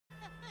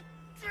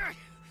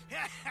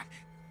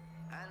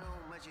I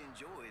don't much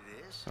enjoy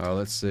this.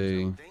 Let's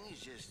see. Some things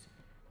just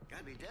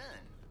gotta be done.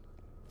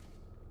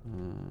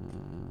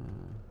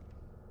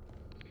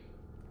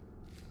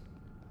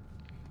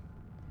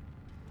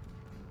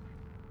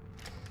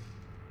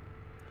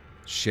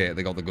 Shit,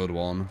 they got the good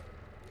one.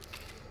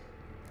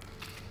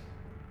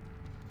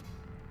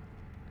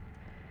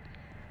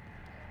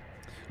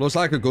 Looks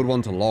like a good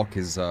one to lock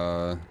is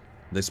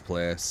this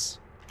place.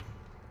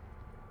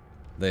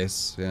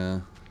 This, yeah.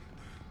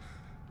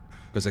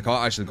 Because they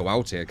can't actually go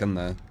out here, can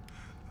they?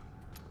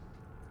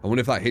 I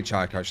wonder if that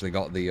hitchhiker actually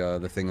got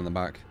the thing in the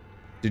back.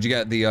 Did you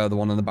get the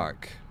one in the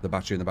back? The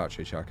battery in the back,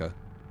 hitchhiker?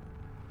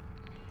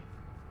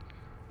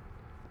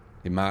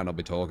 He might not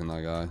be talking,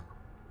 that guy.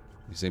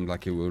 He seemed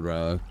like he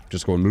would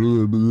just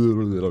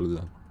going.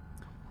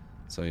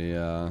 So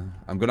yeah,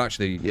 I'm gonna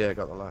actually. Yeah, I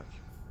got the latch.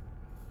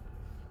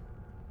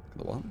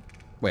 The what?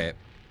 Wait.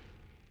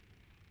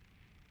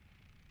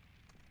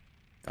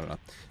 I don't know.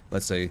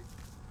 Let's see.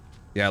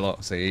 Yeah,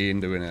 look, see, he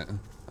ain't doing it.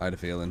 I had a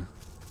feeling.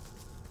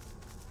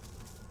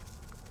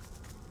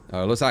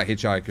 Looks like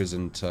hitchhiker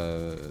isn't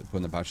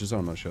putting the patches on,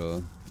 I'm not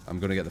sure. I'm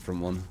gonna get the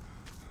front one.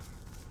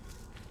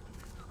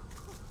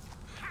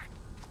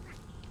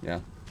 Yeah.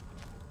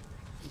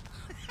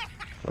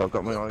 Well, I've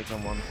got my eyes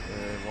on one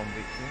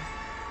victim.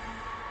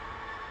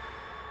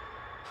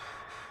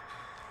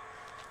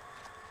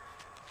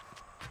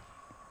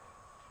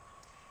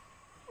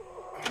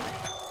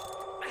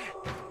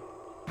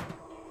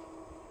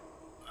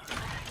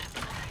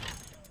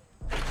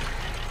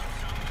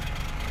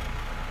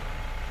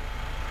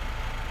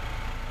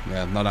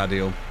 Yeah, not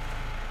ideal.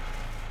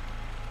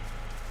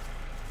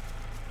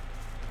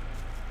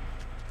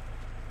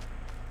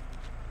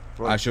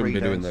 Right, I shouldn't be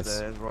doing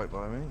this. Right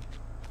by me.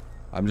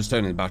 I'm just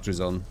turning the batteries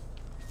on.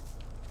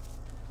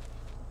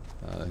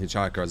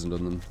 Hitchhiker hasn't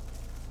done them.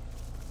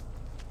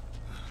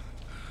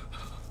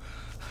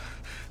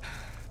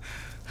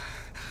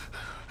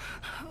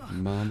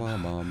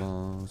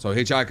 So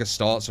hitchhiker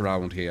starts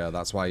around here.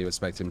 That's why you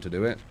expect him to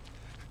do it.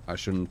 I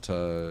shouldn't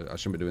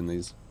be doing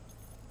these.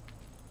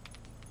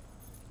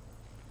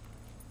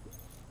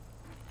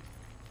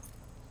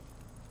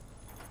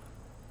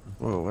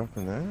 Whoa, what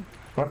happened there?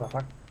 What the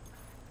fuck?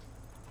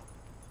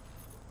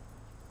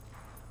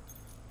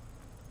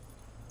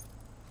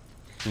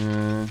 Oh,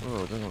 I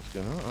don't know what's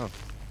going on. Oh.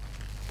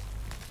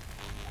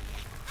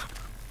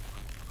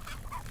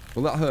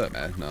 Will that hurt me?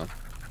 No.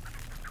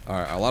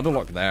 Alright, I'll add a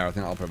lock there. I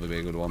think that'll probably be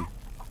a good one.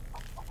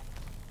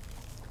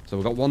 So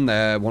we've got one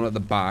there, one at the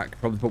back.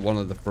 Probably put one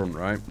at the front,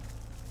 right?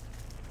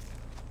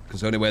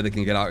 Because the only way they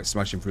can get out is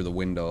smashing through the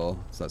window.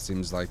 So that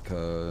seems like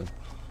a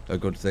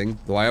good thing.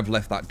 Though I have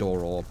left that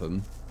door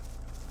open.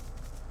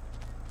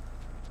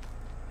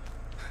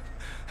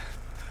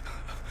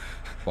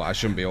 But I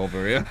shouldn't be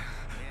over here.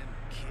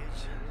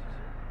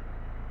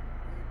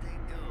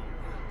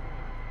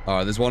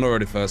 Alright, there's one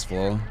already first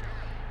floor.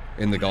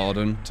 In the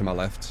garden, to my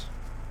left.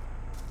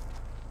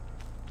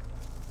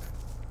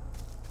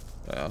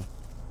 Yeah.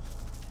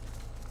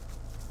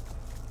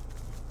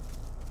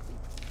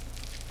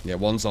 Yeah,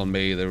 one's on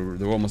me.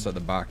 They're almost at the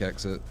back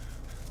exit.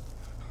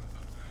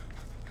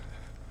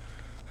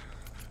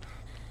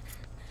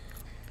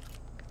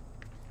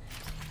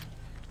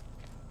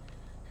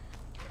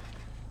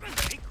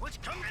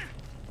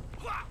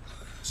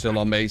 Still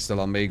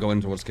on me,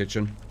 going towards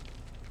kitchen.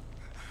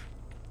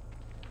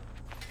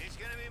 It's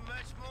gonna be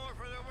much more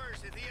for the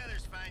worse if the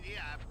others find you,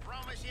 I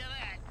promise you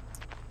that.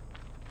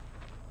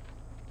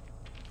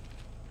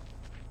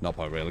 Not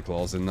by really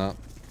closing that.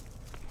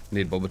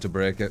 Need Bubba to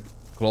break it.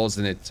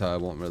 Closing it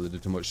won't really do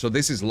too much. So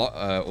this is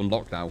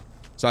unlocked now.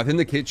 So I think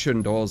the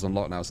kitchen door's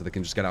unlocked now, so they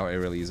can just get out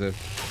here really easy.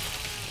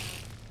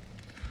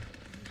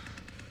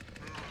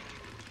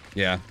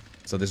 Yeah,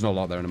 so there's no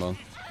lock there anymore.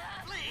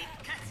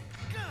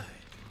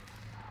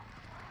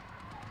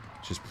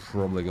 She's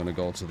probably gonna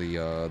go to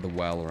the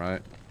well,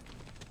 right?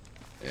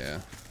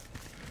 Yeah.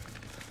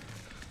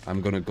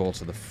 I'm gonna go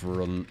to the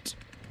front.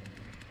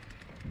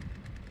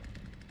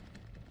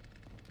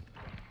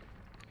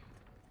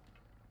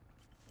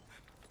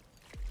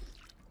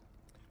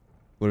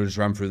 We'll just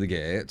run through the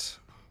gate.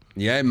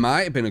 Yeah, it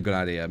might have been a good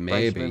idea.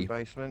 Maybe.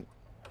 Basement.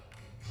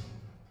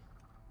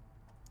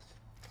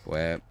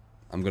 Wait,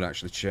 I'm gonna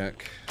actually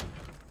check.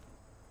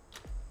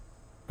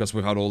 Because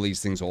we've had all these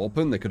things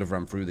open, they could have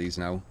run through these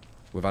now.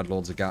 We've had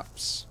loads of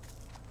gaps.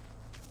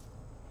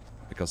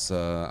 Because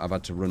I've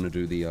had to run and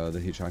do the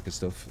hitchhiker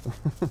stuff.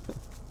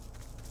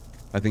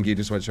 I think he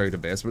just went straight to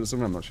basement or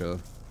something, I'm not sure.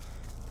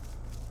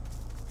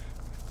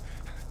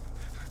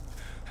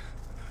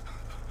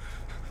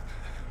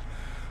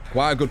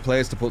 Quite a good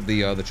place to put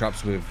the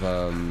traps with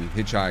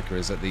hitchhiker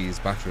is at these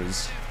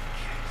batteries.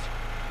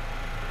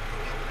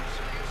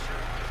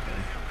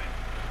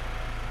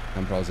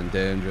 Emperor's in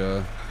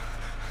danger.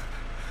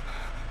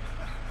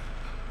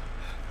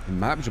 He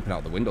might be jumping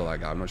out the window,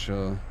 that guy, I'm not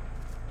sure.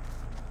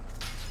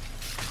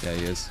 Yeah,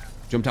 he is.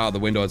 Jumped out of the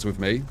window, it's with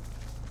me.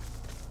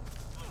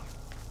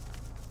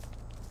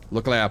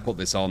 Luckily I put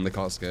this on, they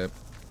can't escape.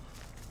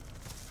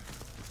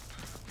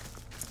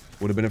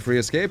 Would have been a free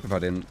escape if I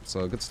didn't.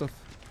 So, good stuff.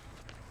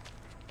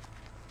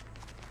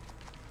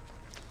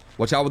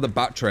 Watch out with the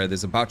battery.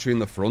 There's a battery in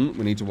the front.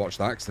 We need to watch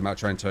that because they might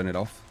try and turn it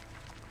off.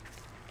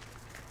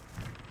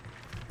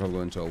 Probably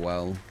go into a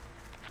well.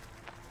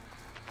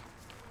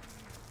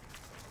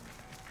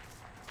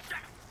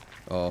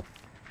 Oh.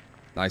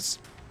 Nice.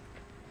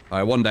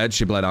 Alright, one dead.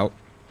 She bled out.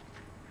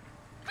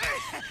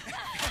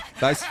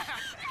 Nice.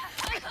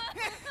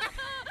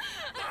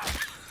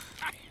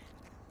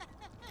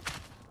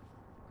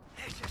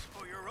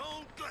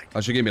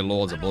 That should give me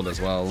loads of blood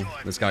as well.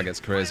 This guy gets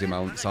crazy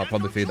amounts, so I'll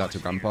probably feed that to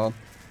Grandpa.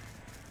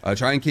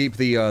 Try and keep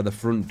the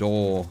front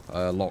door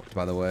locked,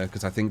 by the way,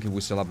 because I think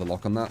we still have the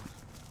lock on that.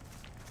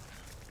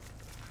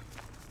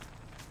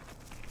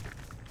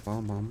 I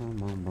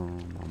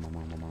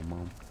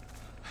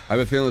have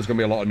a feeling there's going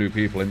to be a lot of new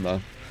people in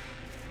there.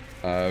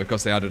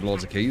 Because they added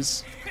loads of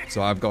keys.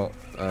 So I've got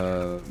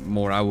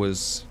more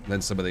hours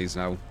than some of these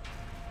now.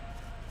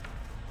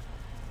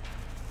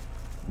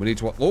 We need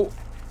to... Oh!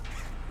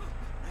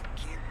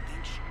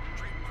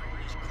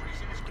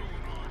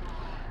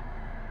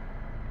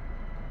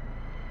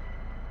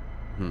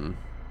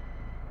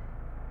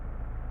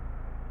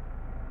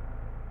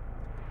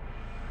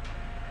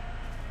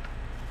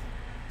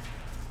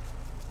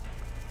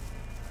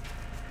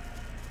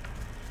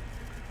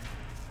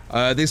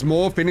 There's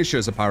more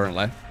finishers,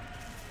 apparently.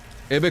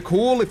 It'd be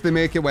cool if they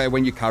make it where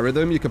when you carry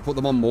them, you can put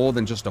them on more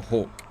than just a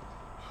hook.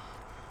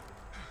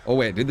 Oh,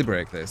 wait, did they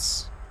break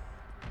this?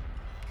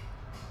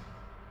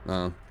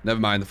 Oh, never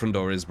mind. The front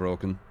door is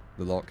broken.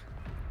 The lock.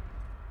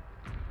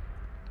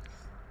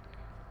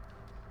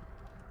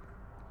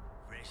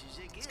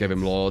 Let's give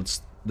him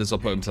loads. This will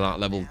put him to that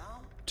level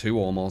 2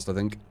 almost, I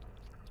think.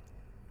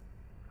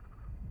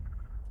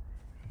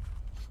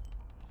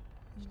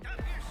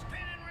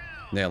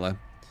 Nearly.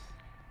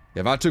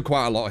 Yeah, I've had to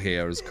quite a lot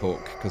here as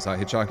cook, because I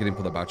hitchhiked in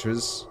for the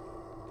batteries.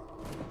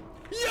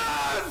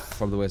 Yes!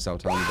 Probably waste our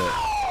time a bit.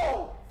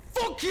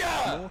 Fuck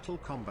yeah! Mortal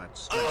Kombat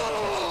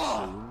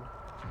soon.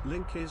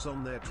 Link is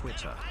on their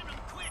Twitter.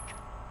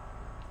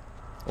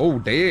 Oh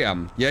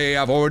damn!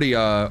 Yeah, I've already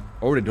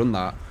done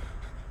that.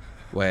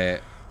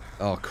 Wait.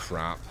 Oh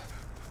crap.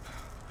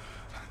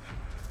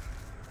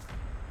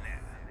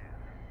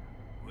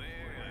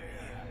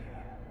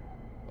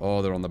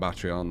 Oh, they're on the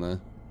battery, aren't they?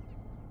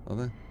 Are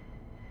they?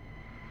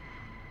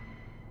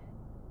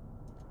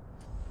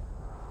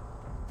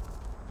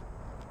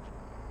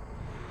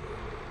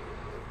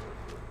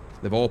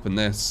 They've opened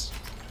this.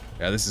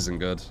 Yeah, this isn't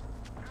good.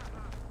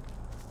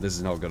 This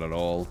is not good at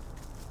all.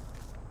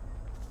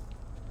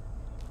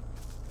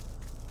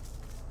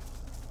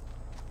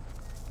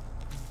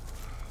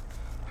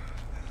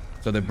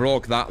 So they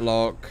broke that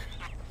lock.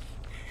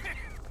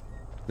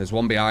 There's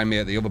one behind me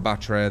at the other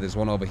battery. There's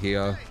one over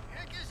here.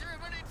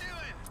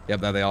 Yep,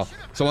 there they are.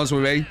 Someone's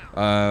with me.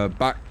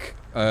 Back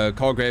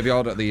core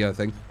graveyard at the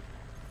thing.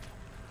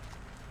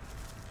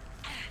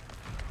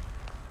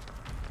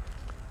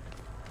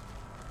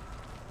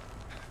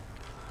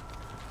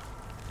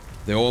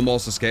 They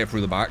almost escaped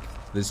through the back.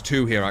 There's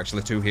 2 here,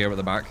 actually. 2 here at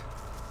the back.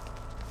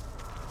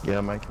 Yeah,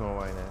 I'm making my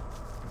way now.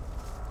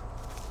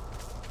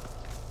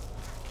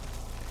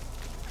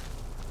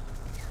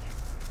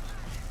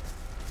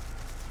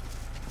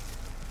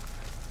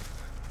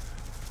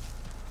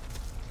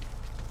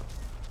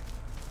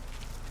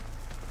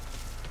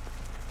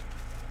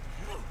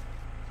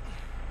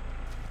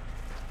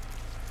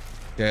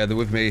 Yeah, they're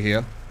with me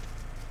here.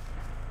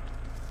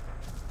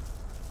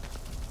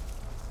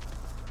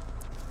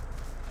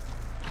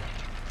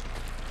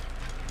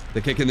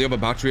 They're kicking the other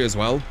battery as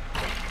well.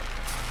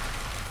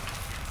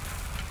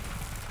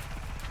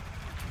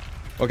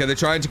 Okay, they're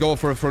trying to go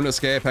for a front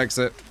escape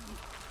exit.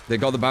 They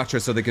got the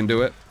battery so they can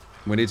do it.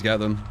 We need to get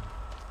them.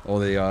 Or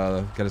they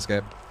can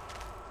escape.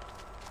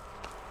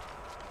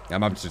 Yeah,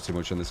 I'm having to do too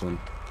much on this one.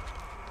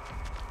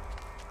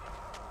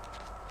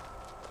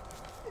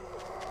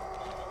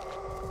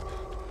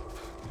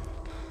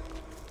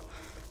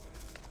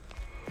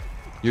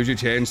 Use your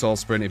chainsaw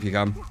sprint if you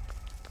can.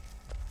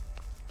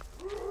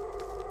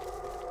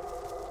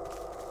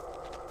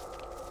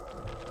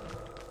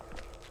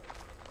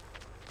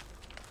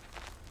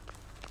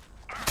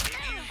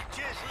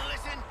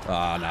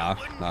 Ah,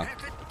 nah.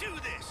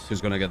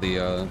 She's gonna get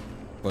the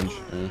punch.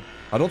 Yeah.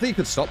 I don't think you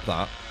could stop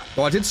that.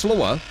 Though I did slow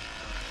her.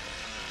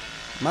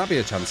 Might be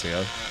a chance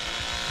here.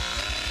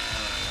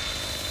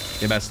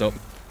 He messed up.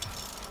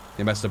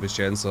 He messed up his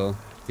chainsaw.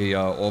 He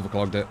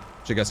overclogged it.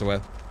 She gets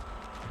away.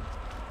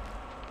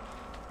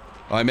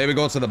 Alright, maybe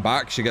go to the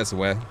back. She gets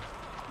away.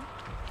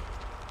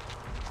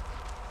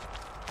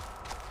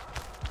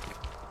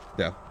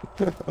 Yeah.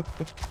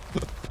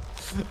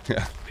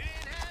 Yeah.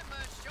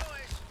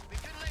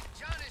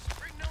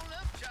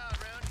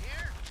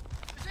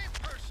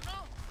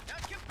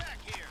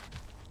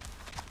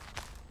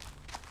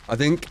 I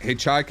think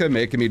Hitchhiker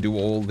making me do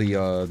all the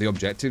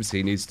objectives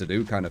he needs to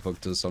do kind of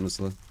fucked us,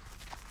 honestly.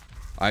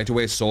 I had to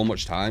waste so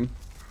much time.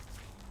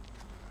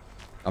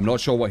 I'm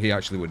not sure what he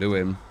actually were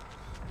doing.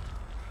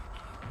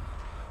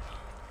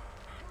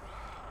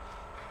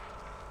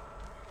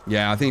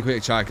 Yeah, I think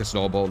hitchhiker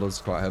snowball is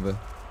quite heavy.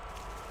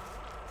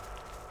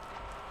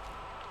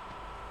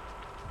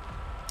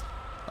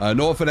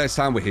 Note for next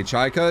time with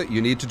hitchhiker,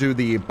 you need to do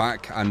the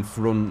back and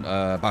front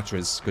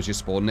batteries because you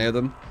spawn near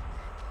them.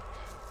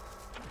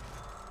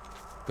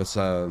 Because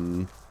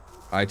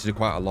I had to do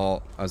quite a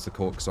lot as the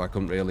cook, so I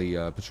couldn't really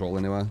patrol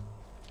anywhere.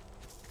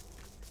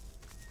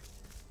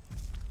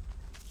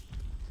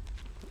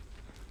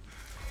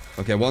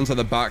 Okay, one's at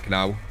the back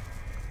now.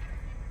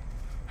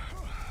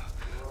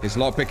 He's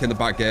lockpicking the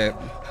back gate.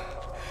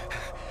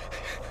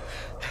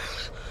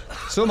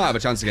 Still might have a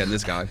chance of getting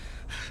this guy.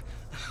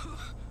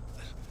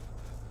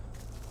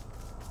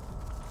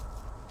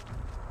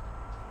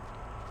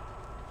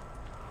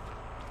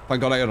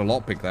 Thank God I had a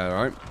lockpick there,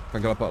 alright?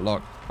 Thank God I put a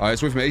lock. Alright,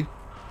 it's with me.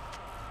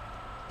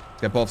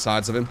 Get both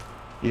sides of him.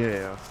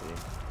 Yeah, I see.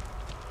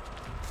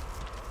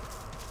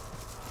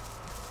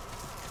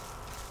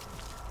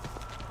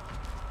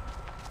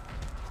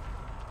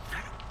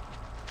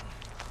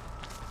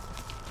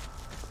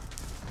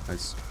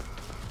 Nice.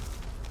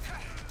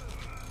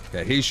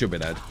 Yeah, he should be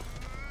dead.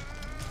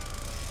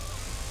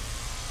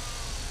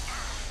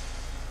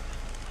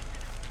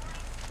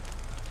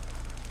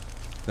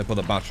 They put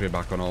the battery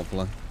back on,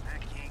 hopefully.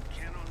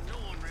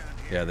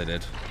 Yeah, they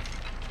did.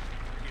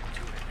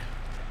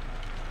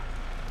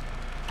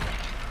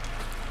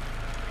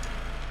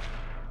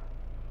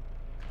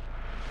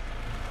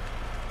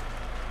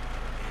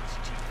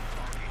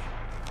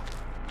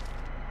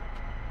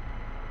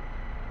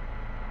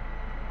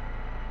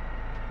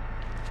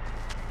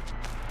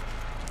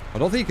 I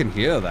don't think you can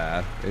hear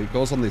there. It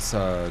goes on this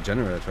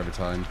generator every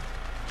time.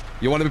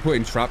 You want to be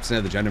putting traps near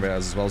the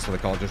generators as well so they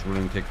can't just run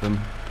and kick them.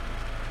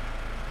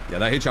 Yeah,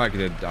 that hitchhiker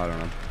did, I don't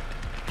know.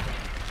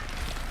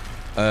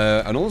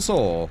 And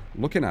also,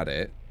 looking at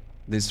it,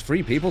 there's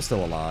 3 people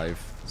still alive.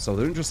 So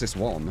there isn't just this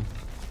one.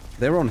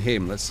 They're on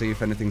him. Let's see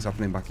if anything's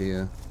happening back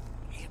here.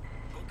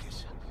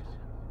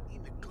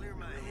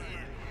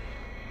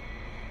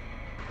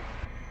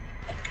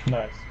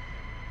 Nice.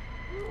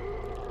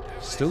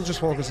 Still just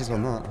focuses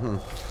on that, huh?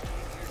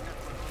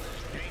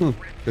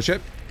 Good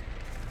ship.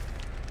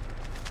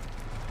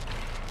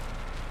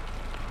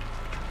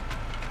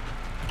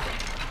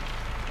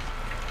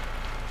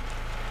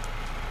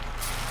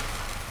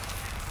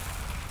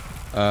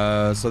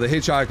 So the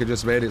hitchhiker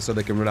just made it so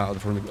they can run out of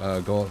the front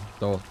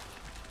door.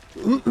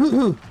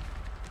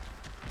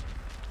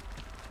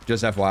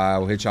 Just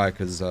FYI,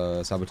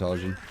 hitchhiker's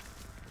sabotaging.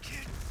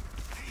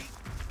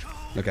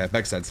 Okay,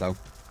 makes sense though.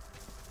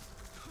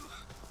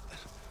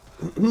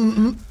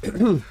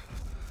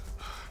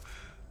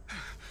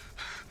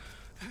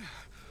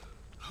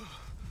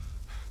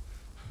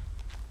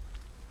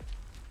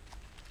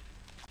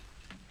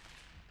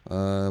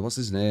 What's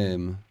his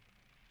name?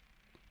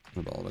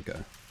 Oh, okay.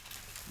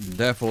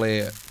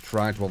 Definitely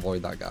try to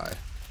avoid that guy.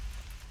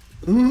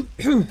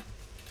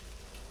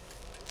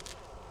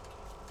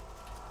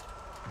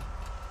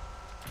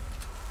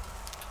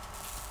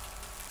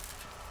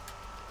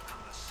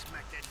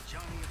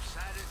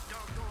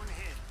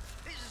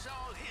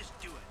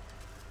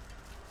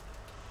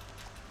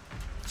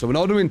 So we're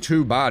not doing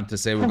too bad to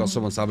say we've got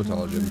someone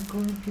sabotaging.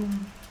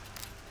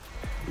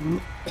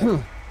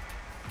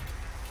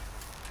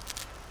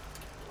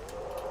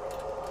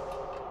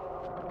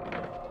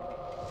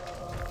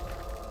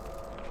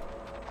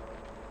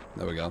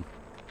 There we go.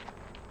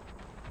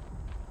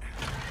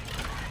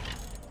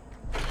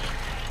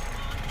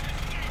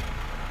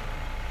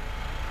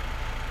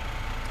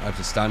 I have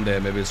to stand here.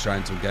 Maybe he's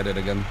trying to get it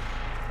again.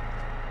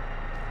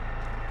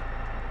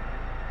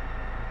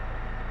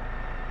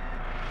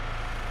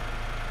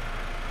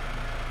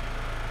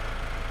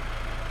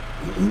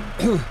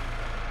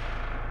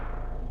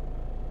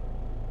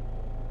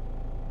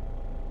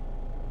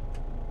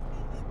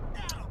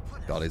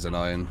 God, he's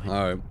annoying.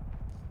 Alright.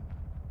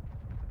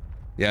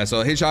 Yeah,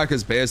 so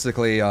Hitchhiker's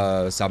basically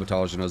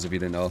sabotaging us if you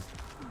didn't know.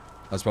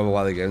 That's probably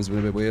why the game's been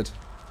a bit weird.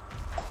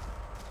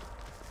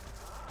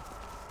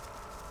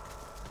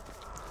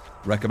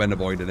 Recommend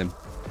avoiding him.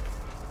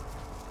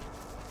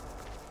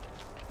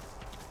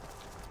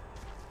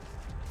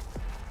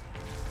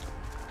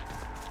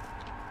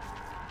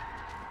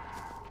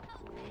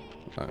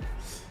 Right.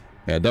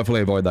 Yeah,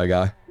 definitely avoid that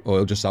guy, or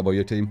he'll just sabo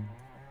your team.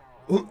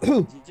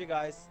 GG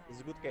guys,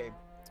 it's a good game.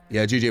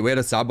 Yeah, GG, we had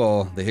a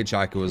sabo. The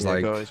Hitchhiker was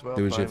like guys, well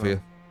doing shit for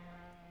you.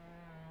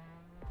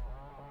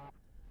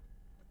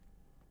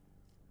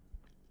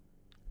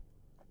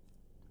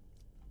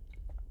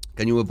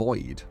 Can you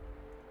avoid?